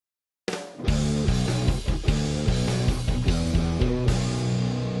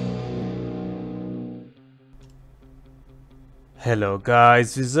Hello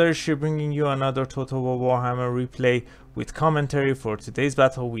guys, Vizarish bringing you another Total War Warhammer replay with commentary. For today's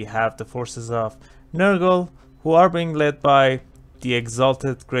battle we have the forces of Nurgle, who are being led by the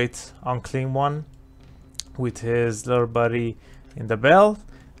Exalted Great Unclean One with his little buddy in the belt,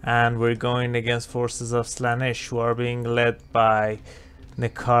 and we're going against forces of Slaanesh, who are being led by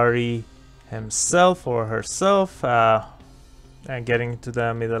Nekari himself or herself, and getting to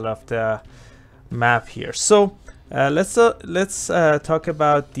the middle of the map here. So let's talk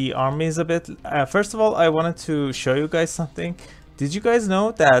about the armies a bit. First of all, I wanted to show you guys something. Did you guys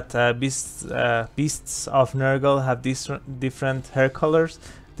know that beasts of Nurgle have these different hair colors?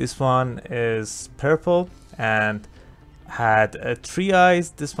 This one is purple and had 3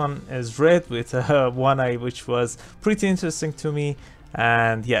 eyes. This one is red with 1 eye, which was pretty interesting to me.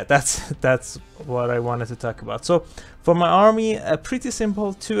 And yeah, that's what I wanted to talk about. So for my army, pretty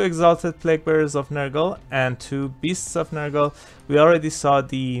simple: 2 Exalted Plague Bearers of Nurgle and 2 Beasts of Nurgle. We already saw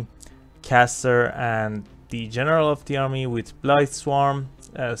the Caster and the General of the army with Blight Swarm,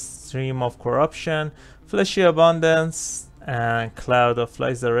 Stream of Corruption, Fleshy Abundance, and Cloud of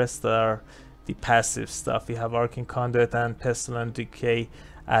Flies. The rest are the passive stuff. We have Arcane Conduit and Pestilent Decay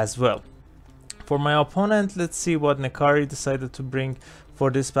as well. For my opponent, let's see what Nekari decided to bring for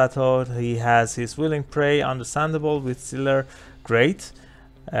this battle. He has his Willing Prey, understandable, with Sealer, great.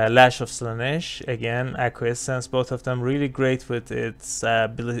 Lash of Slaanesh, again, Acquiescence, both of them really great with its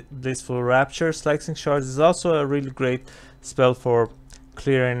Blissful Rapture. Slicing Shards is also a really great spell for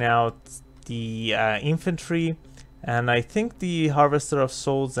clearing out the infantry, and I think the Harvester of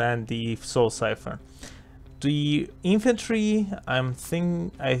Souls and the Soul Siphon. The infantry, I'm seeing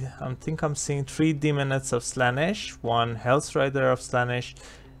 3 Demonettes of Slaanesh, 1 Hellstrider of Slaanesh,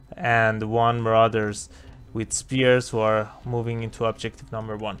 and 1 Marauders with spears who are moving into objective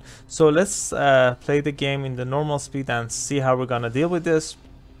number 1. So let's play the game in the normal speed and see how we're gonna deal with this.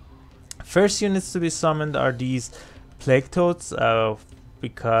 First units to be summoned are these Plague Toads,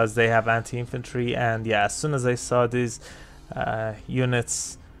 because they have anti-infantry, and yeah, as soon as I saw these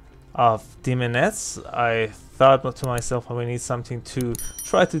units of Demonettes, I thought to myself, we need something to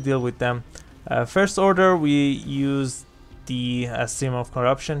try to deal with them. First order, we use the Stream of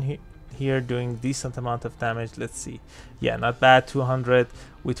Corruption here, doing decent amount of damage. Let's see, yeah, not bad, 200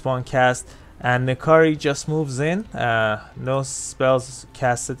 with 1 cast. And Nekari just moves in, no spells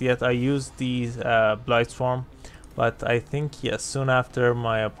casted yet. I used the Blight Swarm, but I think yes, soon after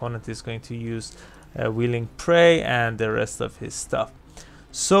my opponent is going to use Willing Prey and the rest of his stuff.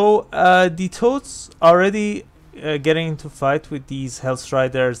 So the Toads already getting into fight with these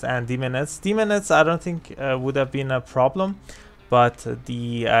Hellstriders and Demonettes. Demonettes I don't think would have been a problem, but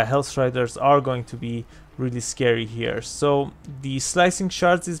the Hellstriders are going to be really scary here. So the Slicing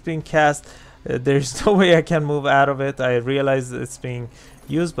Shards is being cast. There's no way I can move out of it. I realize it's being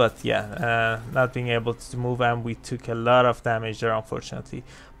used, but yeah, not being able to move, and we took a lot of damage there, unfortunately.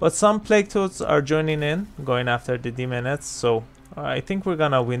 But some Plague Toads are joining in, going after the Demonettes, so I think we're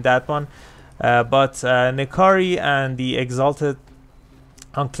gonna win that one. But Nekari and the Exalted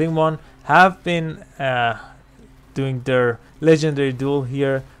Unclean One have been doing their legendary duel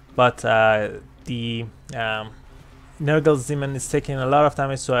here, but the Nurgle's Demon is taking a lot of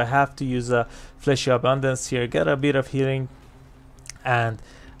damage, so I have to use a Fleshy Abundance here, get a bit of healing, and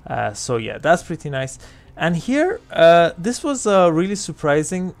so yeah, that's pretty nice. And here, this was a really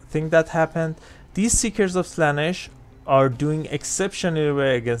surprising thing that happened. These Seekers of Slaanesh are doing exceptionally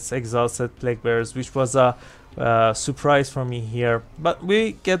well against Exalted Plague Bearers, which was a surprise for me here, but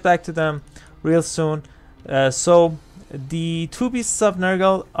we get back to them real soon. So the 2 Beasts of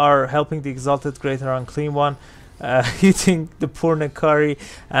Nurgle are helping the Exalted Greater Unclean One, hitting the poor Nekari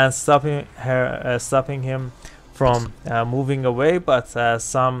and stopping him from moving away, but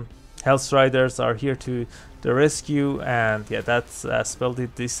some Hellstriders are here to the rescue, and yeah, that's spell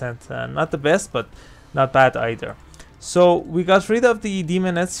did decent, not the best, but not bad either. So we got rid of the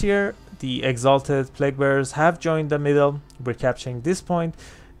Demonettes here. The Exalted Plague Bearers have joined the middle. We're capturing this point.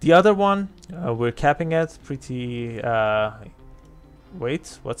 The other one, we're capping it pretty...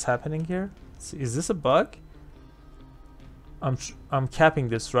 wait, what's happening here? Is this a bug? I'm capping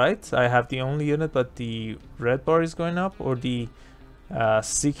this, right? I have the only unit, but the red bar is going up, or the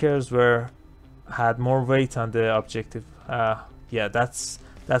Seekers had more weight on the objective. Yeah, that's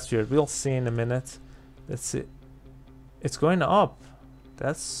weird. We'll see in a minute. Let's see. It's going up.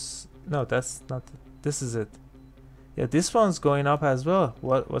 That's not. This is it. Yeah, this one's going up as well.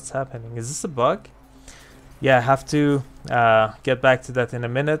 What's happening? Is this a bug? Yeah, I have to get back to that in a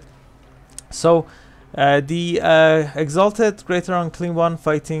minute. So the Exalted Greater Unclean One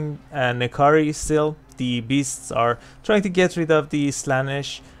fighting Nekari still. the beasts are trying to get rid of the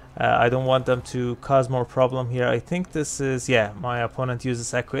Slaanesh. I don't want them to cause more problem here. I think this is, yeah, my opponent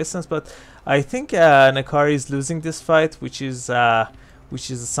uses acquiescence, but I think Nekari is losing this fight, which is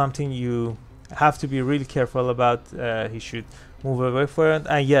something you have to be really careful about. He should move away from it.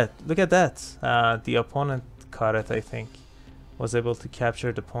 And yeah, look at that. The opponent caught it, I think. Was able to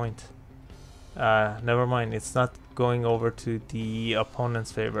capture the point. Never mind, it's not going over to the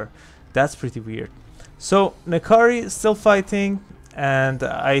opponent's favor. That's pretty weird. So Nekari still fighting, and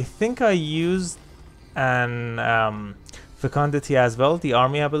I think I used an fecundity as well, the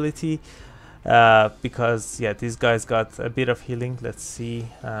army ability, because yeah, these guys got a bit of healing. Let's see,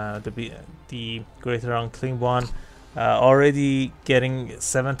 the greater unclean one already getting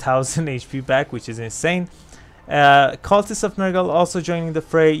 7,000 HP back, which is insane. Cultists of Nurgle also joining the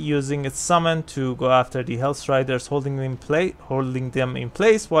fray, using its summon to go after the Health Riders, holding them in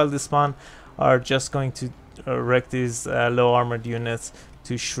place, while the spawn are just going to wreck these low armored units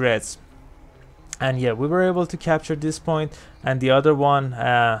to shreds. And yeah, we were able to capture this point, and the other one,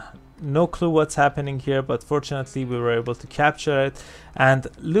 no clue what's happening here, but fortunately we were able to capture it. And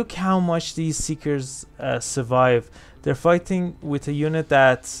look how much these Seekers survive. They're fighting with a unit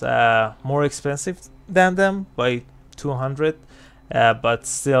that's more expensive than them by 200, but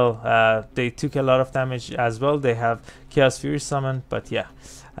still they took a lot of damage as well. They have Chaos Fury summon, but yeah,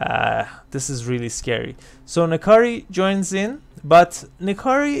 this is really scary. So Nekari joins in, but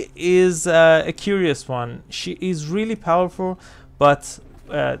Nekari is a curious one. She is really powerful, but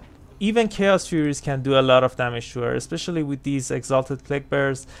even Chaos Furies can do a lot of damage to her, especially with these Exalted Plague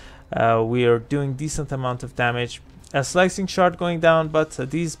Bearers. We are doing decent amount of damage. A slicing shard going down, but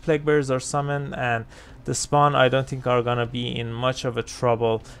these Plague Bearers are summoned, and the spawn I don't think are gonna be in much of a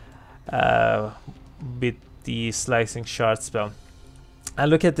trouble with the slicing shard spell. And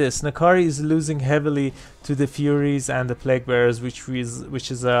look at this, Nekari is losing heavily to the Furies and the Plague Bearers, which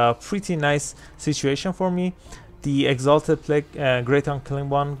is a pretty nice situation for me. The Exalted Plague Great Unclean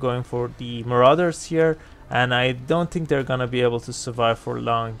One going for the Marauders here, and I don't think they're gonna be able to survive for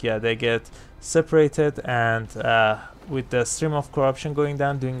long. Yeah, they get separated, and with the Stream of Corruption going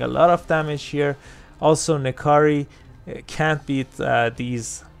down, doing a lot of damage here. Also Nekari can't beat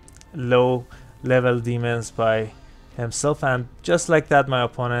these low level demons by himself, and just like that my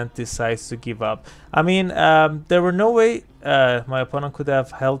opponent decides to give up. I mean, there were no way my opponent could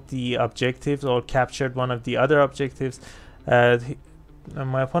have held the objectives or captured one of the other objectives.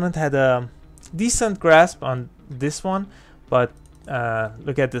 My opponent had a decent grasp on this one, but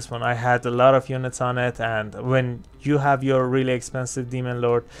look at this one. I had a lot of units on it, and when you have your really expensive Demon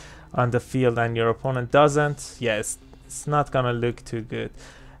Lord on the field and your opponent doesn't, yeah, it's not gonna look too good.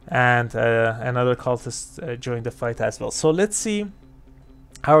 And another cultist joined the fight as well. So let's see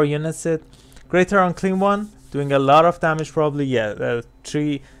how our units did. Greater Unclean One doing a lot of damage, probably, yeah,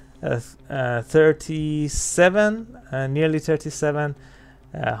 37, nearly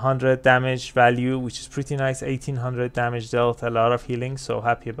 3700 damage value, which is pretty nice. 1800 damage dealt, a lot of healing, so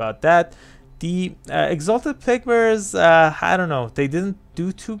happy about that. The Exalted Plague Bearers, I don't know, they didn't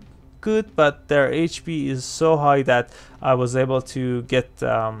do too good, but their HP is so high that I was able to get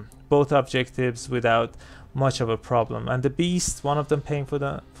both objectives without much of a problem. And the Beast, one of them paying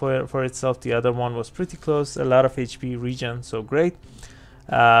for itself, the other one was pretty close, a lot of HP regen, so great.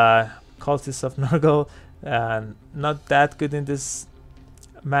 Cultists of Nurgle, not that good in this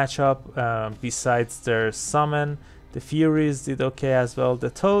matchup, besides their summon. The Furies did okay as well.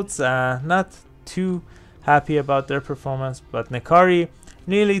 The Toads, not too happy about their performance, but Nekari,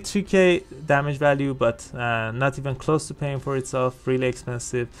 nearly 2k damage value, but not even close to paying for itself, really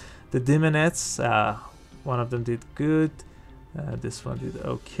expensive. The Demonettes, one of them did good, this one did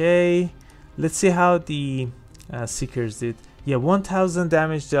okay. Let's see how the Seekers did. Yeah, 1000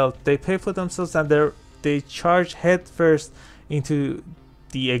 damage dealt. They pay for themselves, and they charge head first into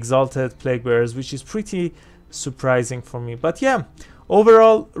the Exalted Plague Bearers, which is pretty surprising for me. But yeah,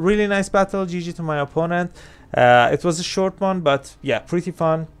 overall, really nice battle. GG to my opponent. It was a short one, but yeah, pretty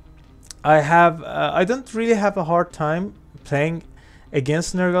fun. I don't really have a hard time playing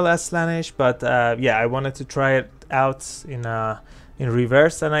against Nurgle as Slaanesh, but yeah, I wanted to try it out in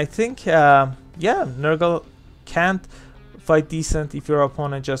reverse, and I think yeah, Nurgle can't fight decent if your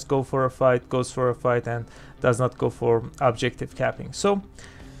opponent just goes for a fight and does not go for objective capping. So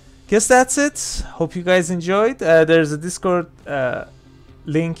guess that's it. Hope you guys enjoyed. There's a Discord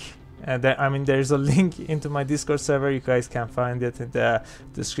link, and I mean, there's a link into my Discord server. You guys can find it in the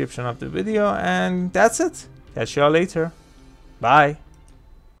description of the video, and that's it. Catch y'all later. Bye.